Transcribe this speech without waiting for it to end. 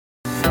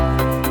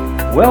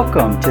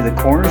Welcome to the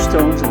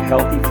Cornerstones of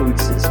Healthy Food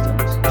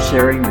Systems,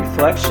 sharing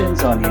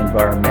reflections on the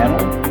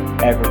environmental,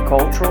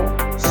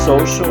 agricultural,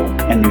 social,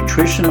 and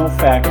nutritional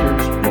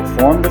factors that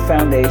form the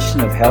foundation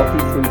of healthy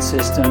food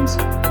systems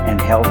and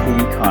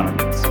healthy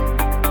economies.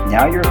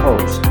 Now your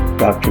host,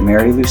 Dr.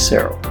 Mary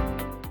Lucero.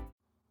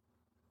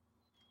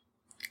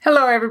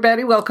 Hello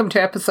everybody, welcome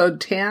to episode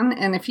 10,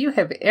 and if you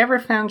have ever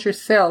found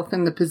yourself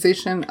in the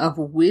position of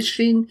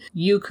wishing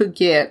you could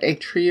get a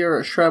tree or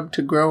a shrub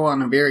to grow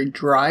on a very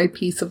dry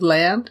piece of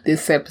land,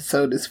 this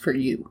episode is for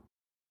you.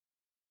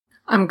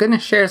 I'm going to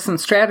share some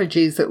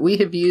strategies that we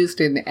have used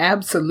in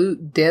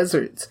absolute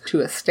deserts to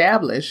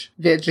establish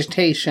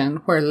vegetation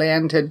where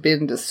land had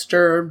been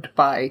disturbed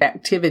by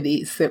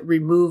activities that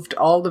removed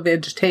all the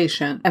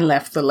vegetation and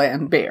left the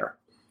land bare.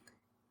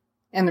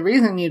 And the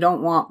reason you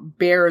don't want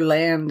bare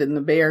land in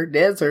the bare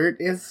desert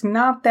is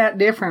not that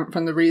different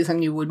from the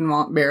reason you wouldn't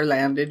want bare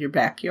land in your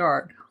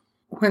backyard.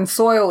 When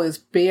soil is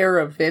bare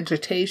of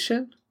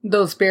vegetation,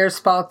 those bare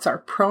spots are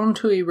prone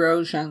to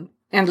erosion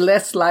and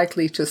less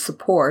likely to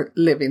support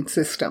living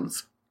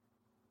systems.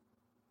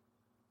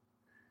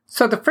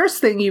 So the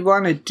first thing you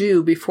want to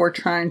do before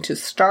trying to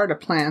start a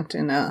plant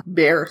in a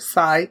bare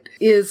site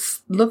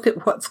is look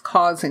at what's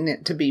causing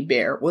it to be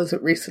bare. Was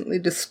it recently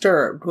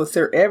disturbed? Was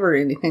there ever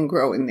anything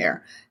growing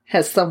there?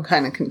 Has some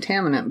kind of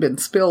contaminant been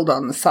spilled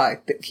on the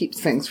site that keeps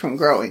things from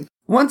growing?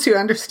 Once you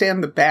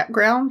understand the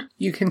background,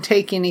 you can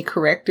take any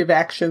corrective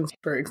actions.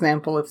 For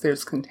example, if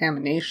there's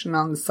contamination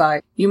on the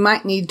site, you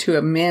might need to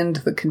amend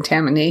the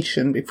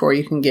contamination before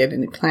you can get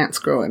any plants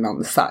growing on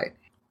the site.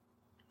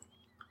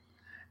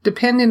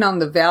 Depending on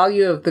the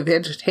value of the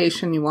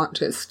vegetation you want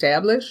to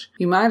establish,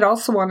 you might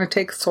also want to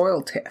take a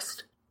soil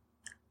test.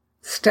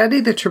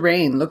 Study the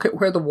terrain, look at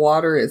where the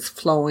water is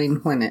flowing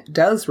when it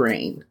does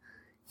rain,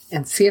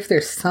 and see if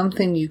there's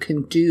something you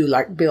can do,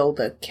 like build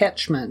a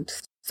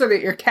catchment, so that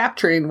you're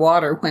capturing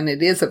water when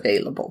it is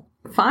available.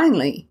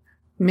 Finally,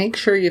 make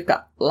sure you've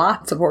got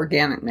lots of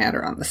organic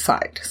matter on the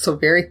site. So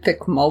very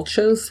thick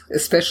mulches,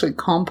 especially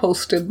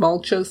composted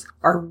mulches,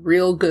 are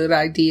real good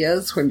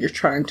ideas when you're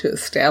trying to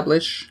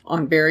establish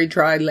on very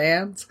dry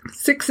lands.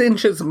 6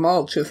 inches of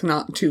mulch is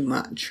not too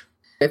much.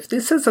 If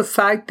this is a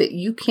site that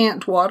you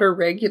can't water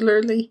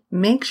regularly,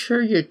 make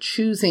sure you're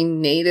choosing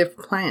native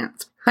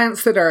plants.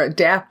 Plants that are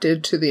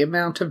adapted to the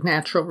amount of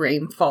natural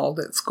rainfall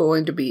that's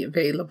going to be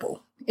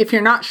available. If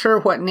you're not sure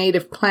what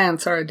native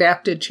plants are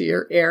adapted to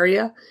your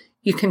area,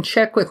 you can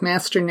check with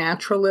master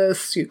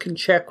naturalists, you can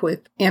check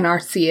with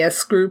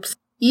NRCS groups.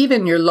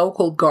 Even your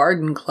local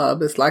garden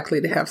club is likely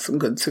to have some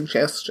good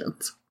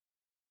suggestions.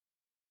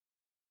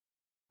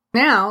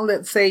 Now,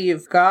 let's say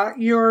you've got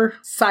your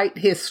site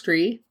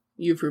history,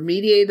 you've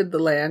remediated the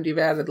land, you've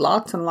added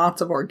lots and lots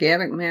of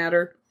organic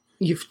matter,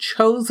 you've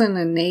chosen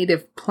a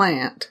native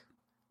plant.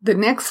 The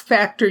next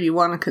factor you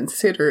want to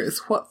consider is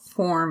what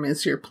form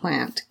is your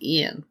plant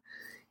in.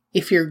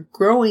 If you're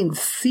growing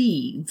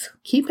seeds,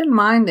 keep in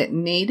mind that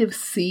native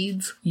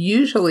seeds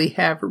usually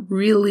have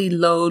really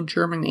low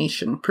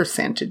germination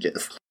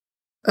percentages.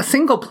 A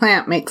single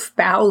plant makes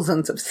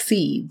thousands of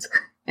seeds,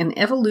 and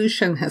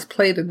evolution has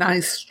played a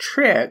nice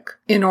trick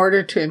in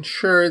order to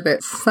ensure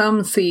that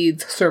some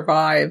seeds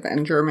survive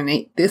and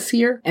germinate this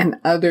year, and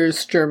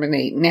others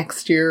germinate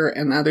next year,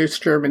 and others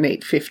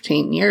germinate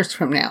 15 years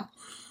from now.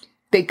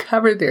 They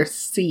cover their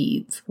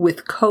seeds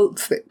with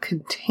coats that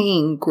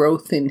contain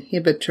growth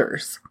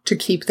inhibitors to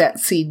keep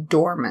that seed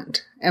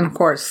dormant. And of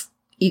course,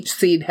 each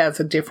seed has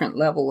a different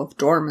level of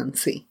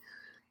dormancy.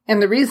 And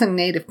the reason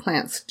native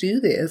plants do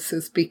this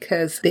is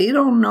because they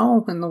don't know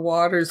when the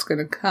water's going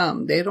to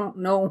come. They don't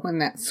know when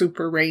that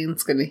super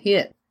rain's going to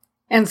hit.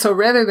 And so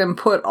rather than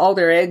put all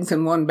their eggs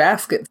in one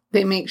basket,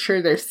 they make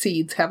sure their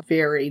seeds have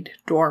varied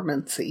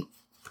dormancy.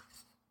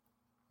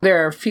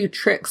 There are a few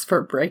tricks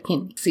for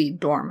breaking seed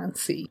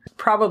dormancy.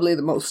 Probably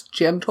the most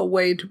gentle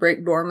way to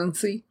break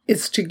dormancy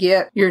is to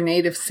get your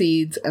native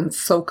seeds and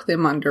soak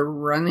them under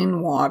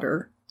running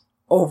water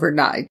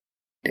overnight.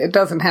 It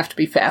doesn't have to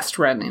be fast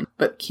running,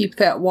 but keep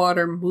that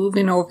water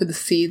moving over the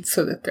seeds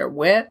so that they're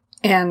wet,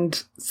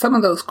 and some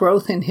of those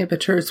growth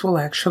inhibitors will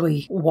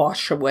actually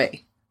wash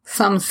away.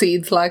 Some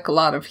seeds like a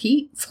lot of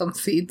heat, some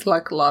seeds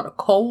like a lot of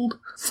cold.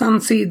 Some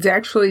seeds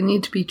actually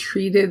need to be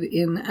treated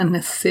in an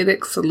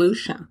acidic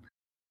solution.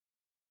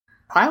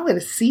 Why would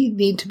a seed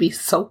need to be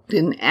soaked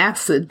in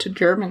acid to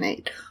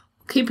germinate?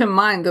 Keep in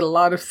mind that a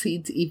lot of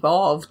seeds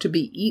evolve to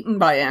be eaten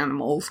by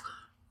animals,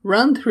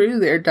 run through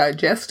their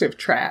digestive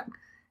tract,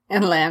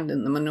 and land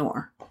in the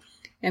manure.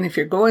 And if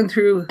you're going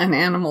through an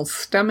animal's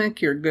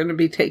stomach, you're going to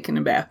be taking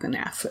a bath in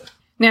acid.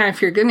 Now, if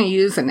you're going to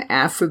use an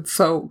acid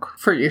soak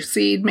for your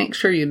seed, make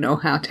sure you know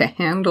how to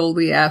handle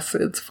the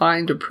acids,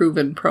 find a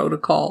proven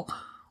protocol,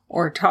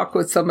 or talk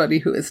with somebody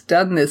who has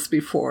done this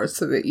before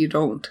so that you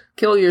don't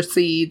kill your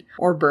seed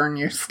or burn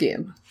your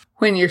skin.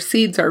 When your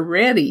seeds are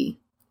ready,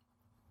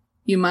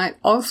 you might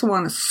also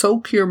want to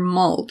soak your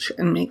mulch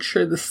and make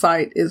sure the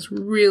site is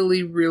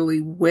really,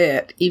 really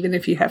wet, even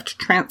if you have to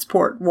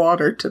transport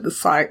water to the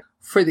site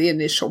for the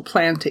initial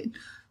planting.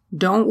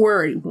 Don't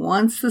worry,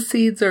 once the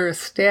seeds are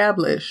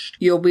established,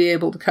 you'll be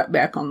able to cut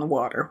back on the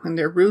water. When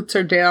their roots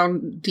are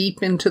down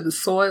deep into the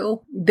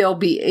soil, they'll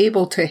be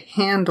able to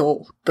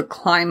handle the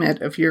climate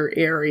of your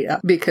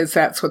area because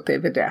that's what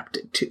they've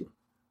adapted to.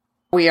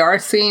 We are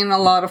seeing a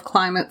lot of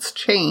climates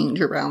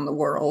change around the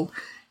world,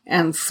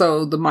 and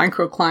so the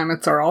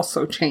microclimates are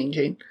also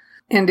changing.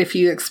 And if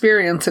you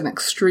experience an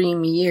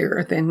extreme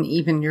year, then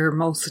even your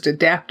most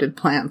adapted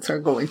plants are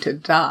going to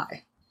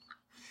die.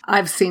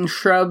 I've seen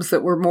shrubs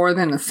that were more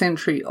than a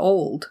century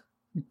old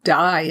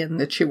die in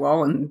the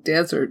Chihuahuan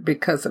desert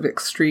because of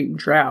extreme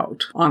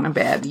drought on a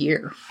bad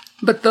year.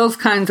 But those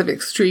kinds of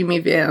extreme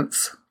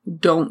events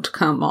don't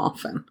come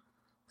often.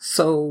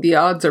 So the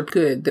odds are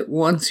good that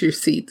once your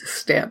seed's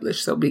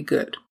established, they'll be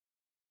good.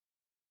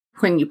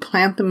 When you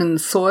plant them in the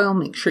soil,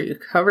 make sure you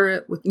cover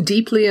it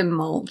deeply in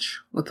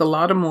mulch with a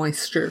lot of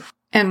moisture.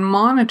 And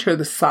monitor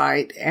the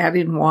site,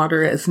 adding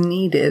water as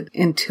needed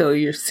until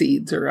your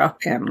seeds are up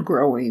and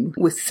growing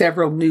with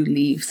several new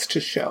leaves to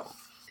show.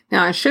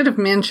 Now, I should have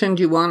mentioned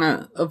you want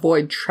to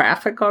avoid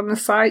traffic on the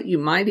site. You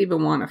might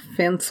even want to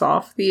fence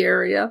off the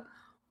area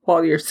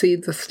while your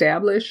seeds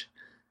establish,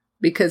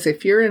 because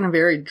if you're in a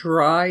very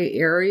dry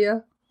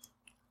area,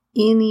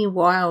 any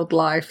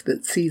wildlife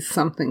that sees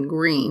something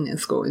green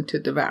is going to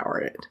devour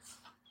it.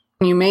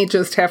 You may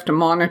just have to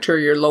monitor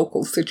your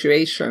local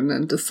situation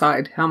and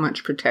decide how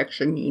much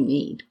protection you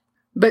need.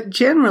 But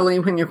generally,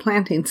 when you're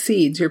planting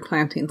seeds, you're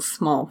planting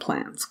small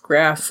plants,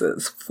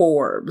 grasses,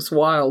 forbs,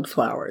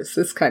 wildflowers,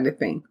 this kind of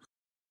thing.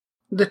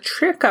 The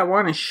trick I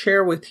want to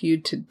share with you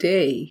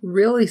today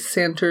really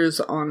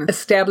centers on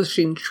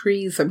establishing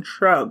trees and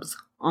shrubs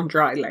on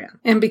dry land.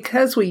 And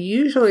because we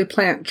usually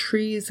plant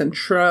trees and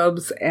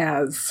shrubs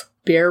as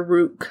bare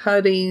root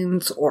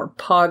cuttings or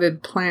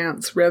potted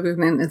plants rather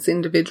than as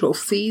individual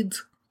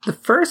seeds, the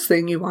first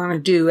thing you want to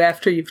do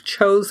after you've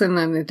chosen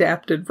an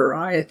adapted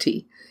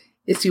variety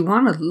is you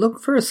want to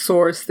look for a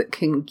source that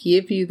can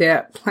give you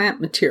that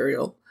plant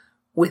material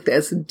with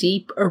as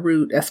deep a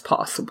root as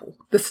possible.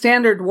 The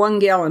standard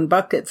 1-gallon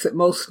buckets that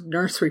most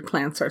nursery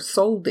plants are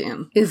sold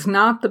in is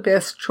not the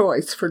best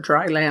choice for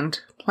dry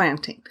land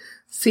planting.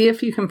 See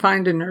if you can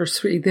find a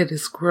nursery that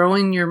is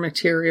growing your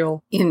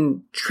material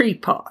in tree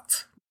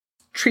pots.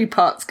 Tree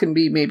pots can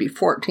be maybe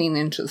 14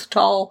 inches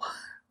tall.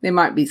 They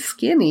might be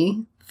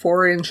skinny,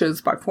 4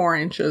 inches by 4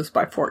 inches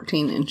by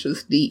 14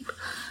 inches deep.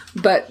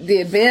 But the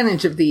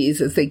advantage of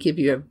these is they give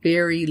you a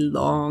very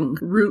long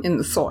root in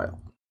the soil.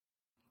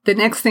 The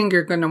next thing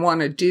you're going to want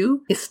to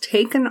do is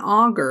take an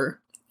auger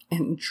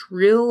and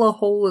drill a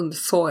hole in the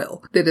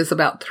soil that is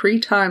about 3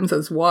 times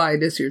as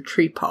wide as your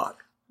tree pot.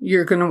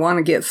 You're going to want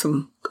to get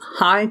some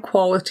high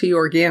quality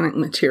organic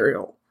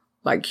material,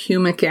 like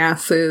humic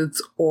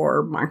acids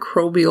or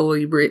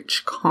microbially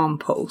rich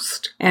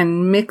compost,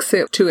 and mix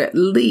it to at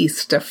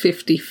least a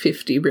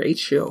 50-50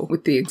 ratio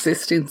with the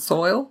existing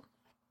soil.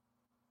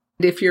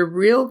 And if you're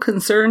real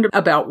concerned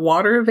about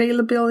water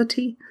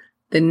availability,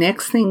 the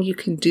next thing you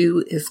can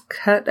do is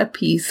cut a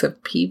piece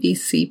of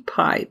PVC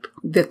pipe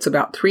that's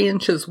about 3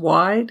 inches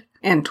wide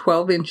and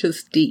 12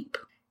 inches deep.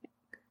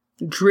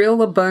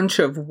 Drill a bunch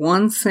of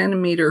 1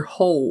 centimeter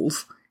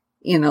holes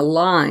in a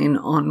line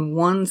on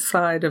one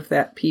side of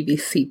that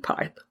PVC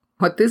pipe.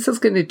 What this is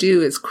going to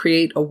do is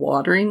create a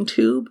watering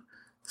tube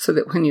so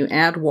that when you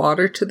add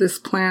water to this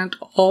plant,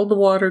 all the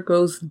water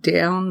goes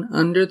down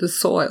under the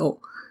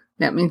soil.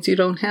 That means you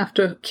don't have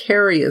to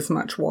carry as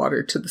much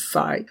water to the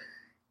site.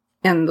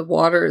 And the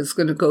water is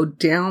going to go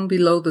down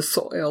below the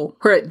soil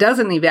where it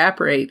doesn't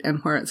evaporate and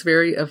where it's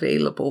very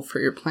available for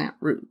your plant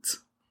roots.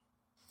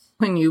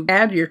 When you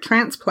add your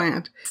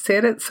transplant,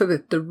 set it so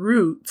that the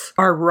roots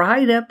are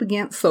right up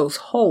against those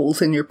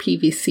holes in your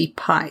PVC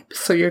pipe.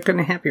 So you're going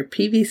to have your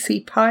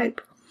PVC pipe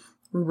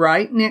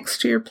right next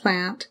to your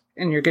plant,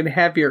 and you're going to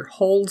have your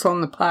holes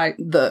on the pipe,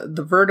 the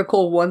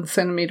vertical 1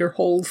 centimeter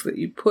holes that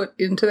you put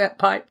into that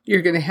pipe.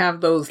 You're going to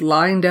have those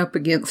lined up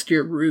against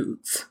your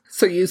roots.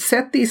 So you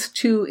set these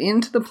two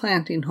into the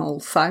planting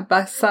hole side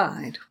by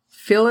side,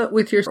 fill it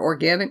with your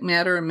organic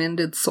matter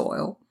amended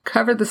soil,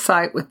 cover the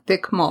site with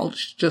thick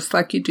mulch, just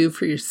like you do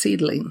for your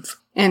seedlings.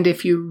 And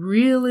if you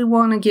really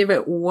want to give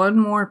it one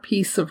more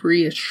piece of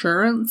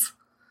reassurance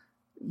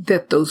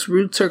that those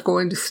roots are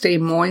going to stay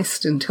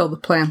moist until the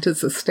plant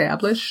is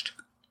established,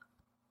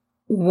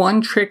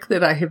 one trick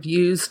that I have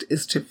used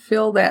is to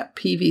fill that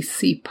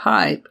PVC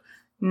pipe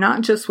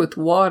not just with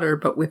water,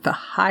 but with a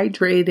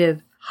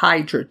hydrated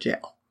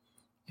hydrogel.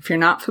 If you're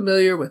not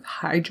familiar with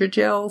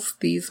hydrogels,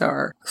 these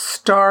are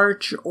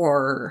starch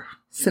or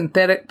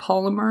synthetic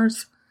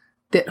polymers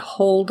that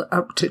hold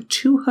up to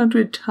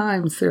 200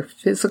 times their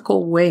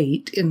physical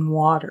weight in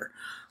water,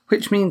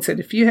 which means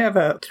that if you have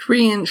a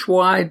 3-inch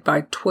wide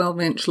by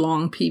 12-inch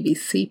long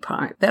PVC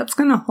pipe, that's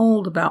going to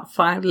hold about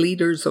 5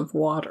 liters of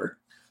water.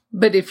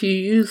 But if you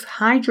use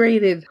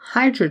hydrated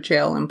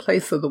hydrogel in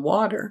place of the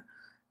water,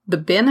 the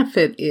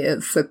benefit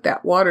is that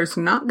that water is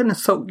not going to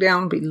soak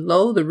down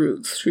below the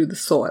roots through the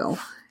soil,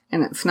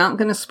 and it's not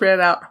going to spread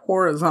out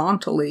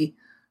horizontally.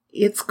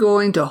 It's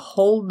going to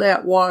hold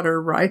that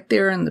water right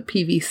there in the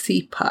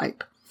PVC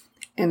pipe.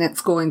 and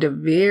it's going to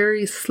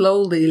very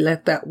slowly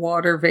let that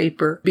water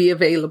vapor be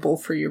available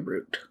for your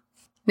root.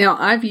 Now,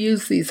 I've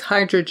used these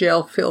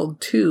hydrogel-filled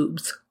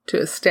tubes to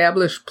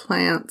establish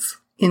plants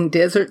in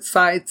desert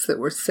sites that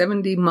were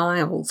 70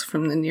 miles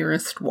from the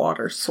nearest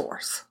water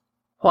source.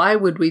 Why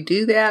would we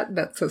do that?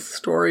 That's a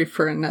story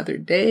for another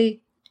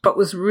day. What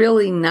was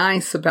really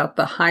nice about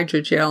the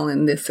hydrogel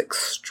in this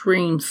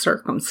extreme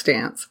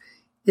circumstance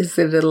is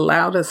that it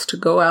allowed us to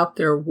go out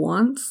there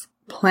once,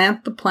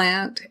 plant the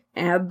plant,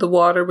 add the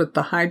water with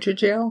the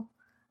hydrogel,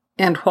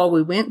 and while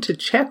we went to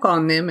check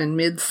on them in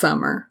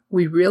midsummer,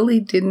 we really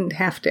didn't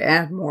have to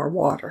add more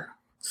water.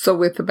 So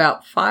with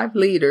about 5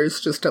 liters,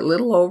 just a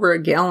little over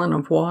a gallon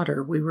of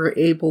water, we were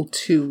able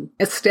to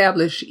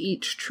establish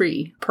each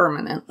tree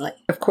permanently.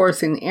 Of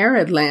course, in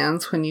arid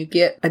lands, when you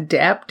get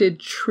adapted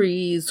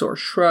trees or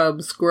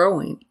shrubs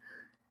growing,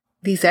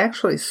 these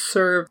actually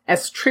serve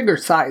as trigger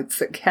sites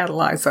that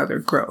catalyze other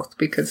growth,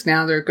 because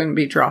now they're going to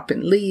be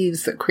dropping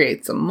leaves that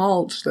creates a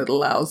mulch that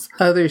allows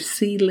other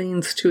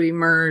seedlings to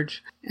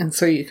emerge. And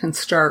so you can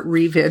start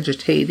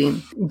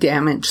revegetating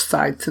damaged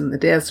sites in the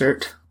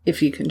desert.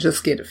 If you can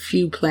just get a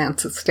few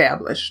plants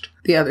established,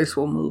 the others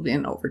will move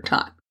in over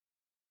time.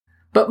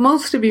 But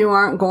most of you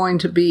aren't going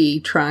to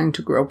be trying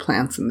to grow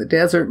plants in the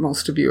desert.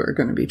 Most of you are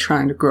going to be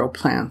trying to grow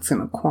plants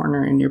in a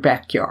corner in your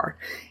backyard.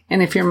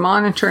 And if you're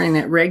monitoring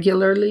it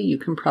regularly, you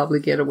can probably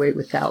get away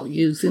without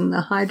using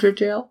the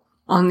hydrogel.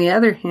 On the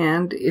other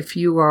hand, if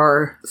you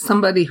are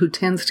somebody who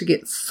tends to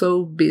get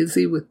so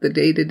busy with the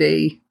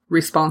day-to-day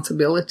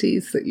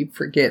responsibilities that you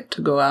forget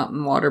to go out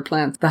and water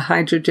plants, the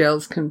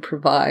hydrogels can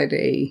provide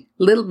a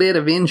little bit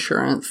of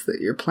insurance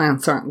that your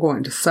plants aren't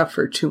going to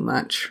suffer too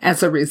much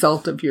as a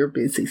result of your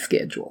busy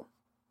schedule.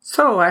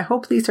 So I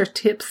hope these are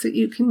tips that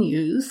you can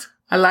use.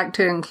 I like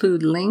to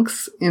include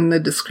links in the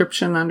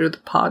description under the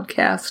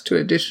podcast to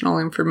additional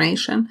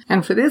information.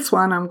 And for this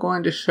one, I'm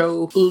going to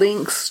show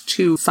links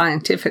to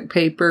scientific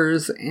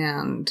papers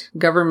and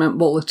government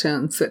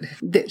bulletins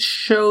that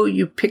show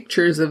you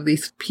pictures of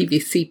these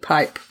PVC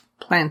pipe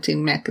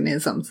planting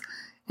mechanisms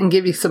and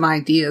give you some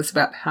ideas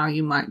about how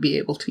you might be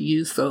able to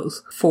use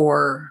those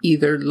for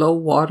either low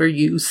water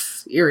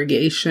use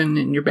irrigation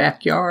in your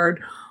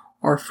backyard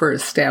or for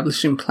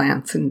establishing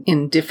plants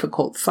in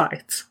difficult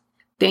sites.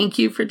 Thank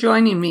you for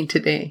joining me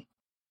today.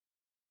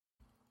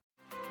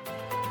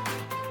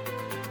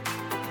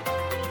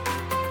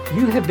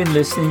 You have been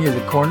listening to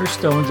the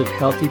Cornerstones of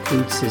Healthy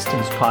Food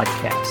Systems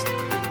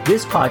podcast.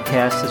 This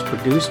podcast is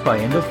produced by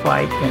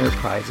Endophyte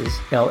Enterprises,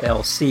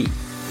 LLC.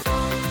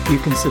 You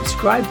can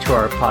subscribe to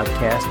our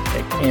podcast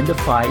at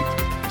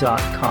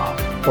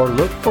endophyte.com or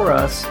look for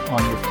us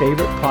on your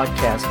favorite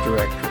podcast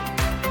directory.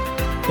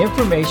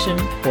 Information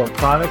or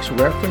products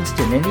referenced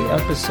in any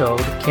episode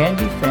can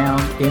be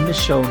found in the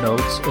show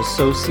notes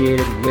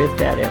associated with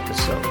that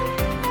episode.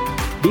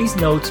 These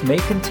notes may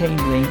contain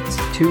links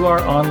to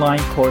our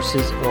online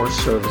courses or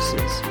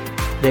services.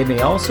 They may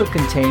also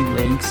contain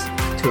links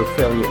to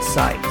affiliate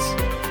sites.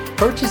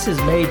 Purchases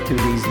made through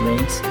these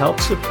links help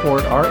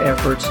support our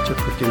efforts to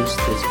produce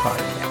this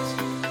podcast.